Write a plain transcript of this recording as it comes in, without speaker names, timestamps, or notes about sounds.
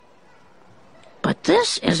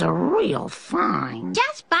This is a real find.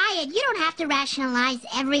 Just buy it. You don't have to rationalize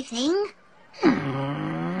everything.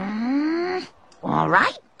 All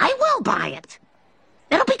right, I will buy it.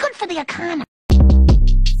 It'll be good for the economy.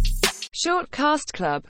 Shortcast Club.